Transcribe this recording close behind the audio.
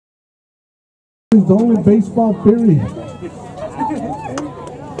It's the only baseball period.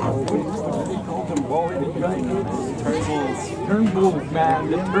 Turnbull,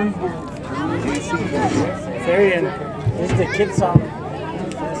 man, the Turnbull. Variant. This is the kid song.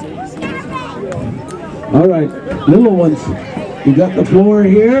 All right, little ones, you got the floor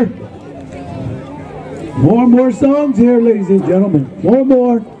here. 4 more songs here, ladies and gentlemen. 4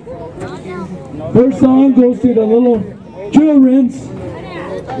 more. First song goes to the little werents.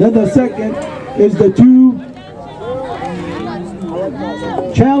 Then the second is the 2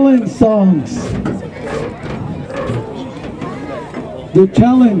 challenge songs. The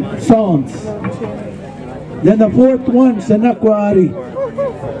challenge songs. Then the 4th one, Sanakwari.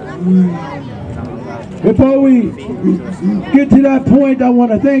 Before we get to that point, I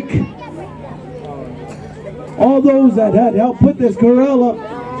want to thank all those that had helped put this corral up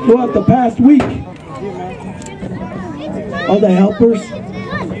throughout the past week. All the helpers.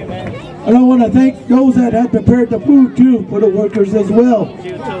 And I want to thank those that had prepared the food too for the workers as well.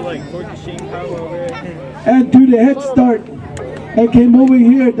 And to the Head Start that came over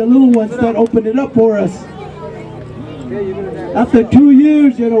here, the little ones that opened it up for us. After 2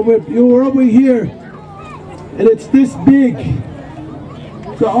 years, you know, you were over here, and it's this big.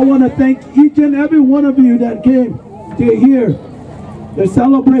 So I want to thank each and every one of you that came to here to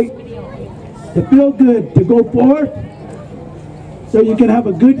celebrate, to feel good, to go forth, so you can have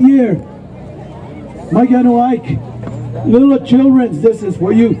a good year. Magano Ike, little children, this is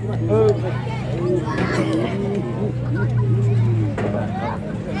for you.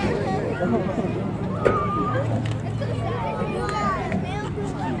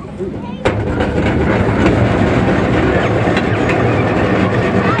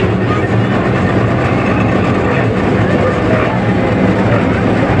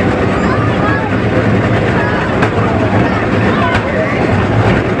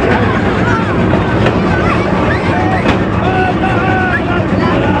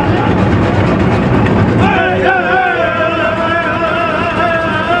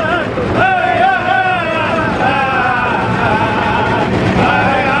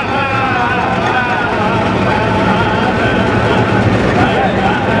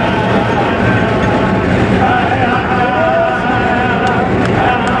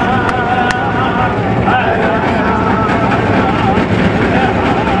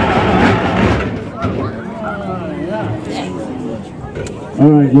 All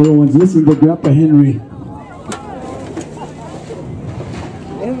right, little ones, listen to Grandpa Henry.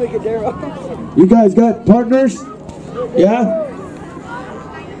 You guys got partners? Yeah?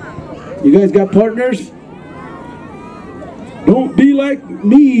 You guys got partners? Don't be like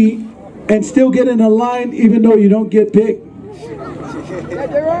me and still get in a line even though you don't get picked.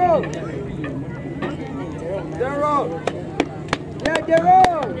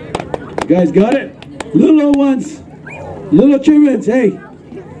 You guys got it? Little ones, little children, hey.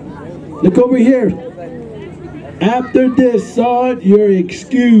 Look over here. After this song, you're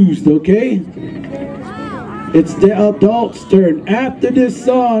excused, okay? It's the adults' turn. After this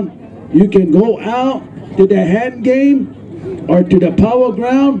song, you can go out to the hand game or to the power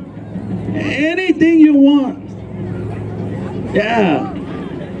ground. Anything you want. Yeah.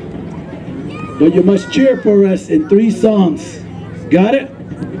 But you must cheer for us in 3 songs. Got it?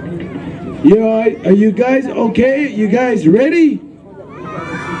 You all right? Are you guys okay? You guys ready?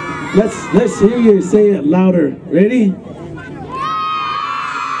 Let's hear you say it louder. Ready?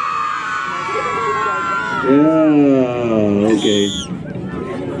 Yeah, okay.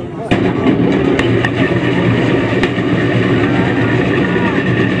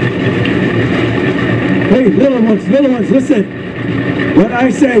 Hey, little ones, listen. When I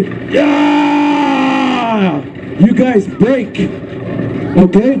say, yeah, you guys break.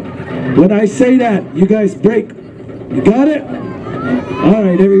 Okay? When I say that, you guys break. You got it? All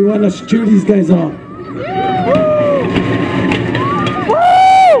right, everyone, let's cheer these guys on.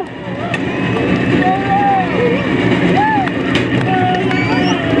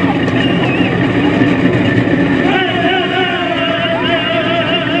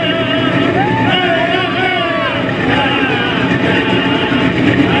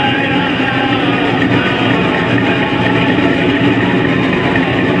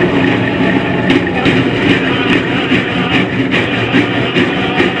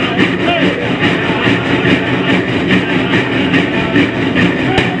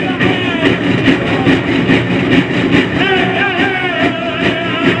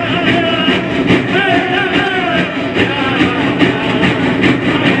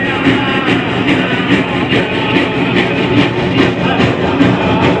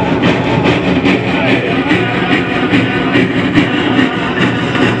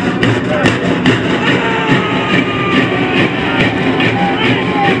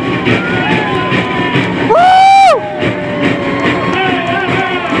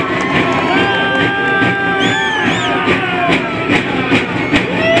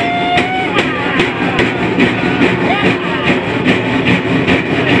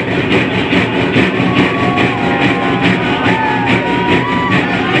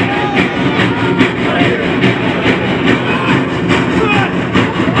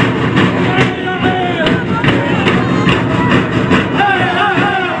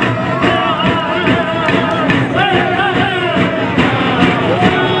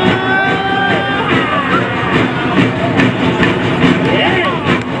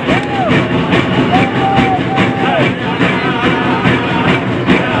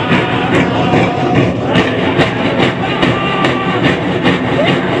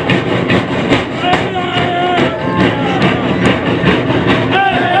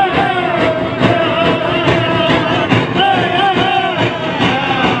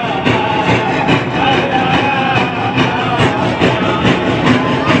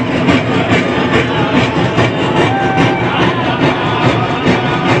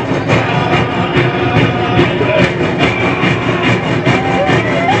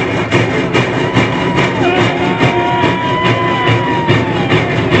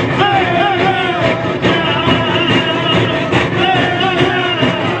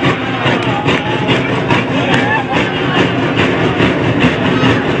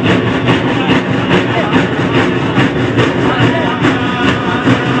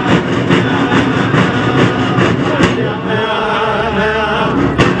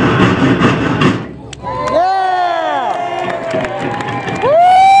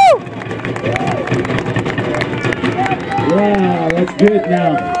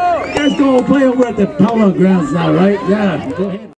 go play over at the polo grounds now, right? Yeah, go ahead.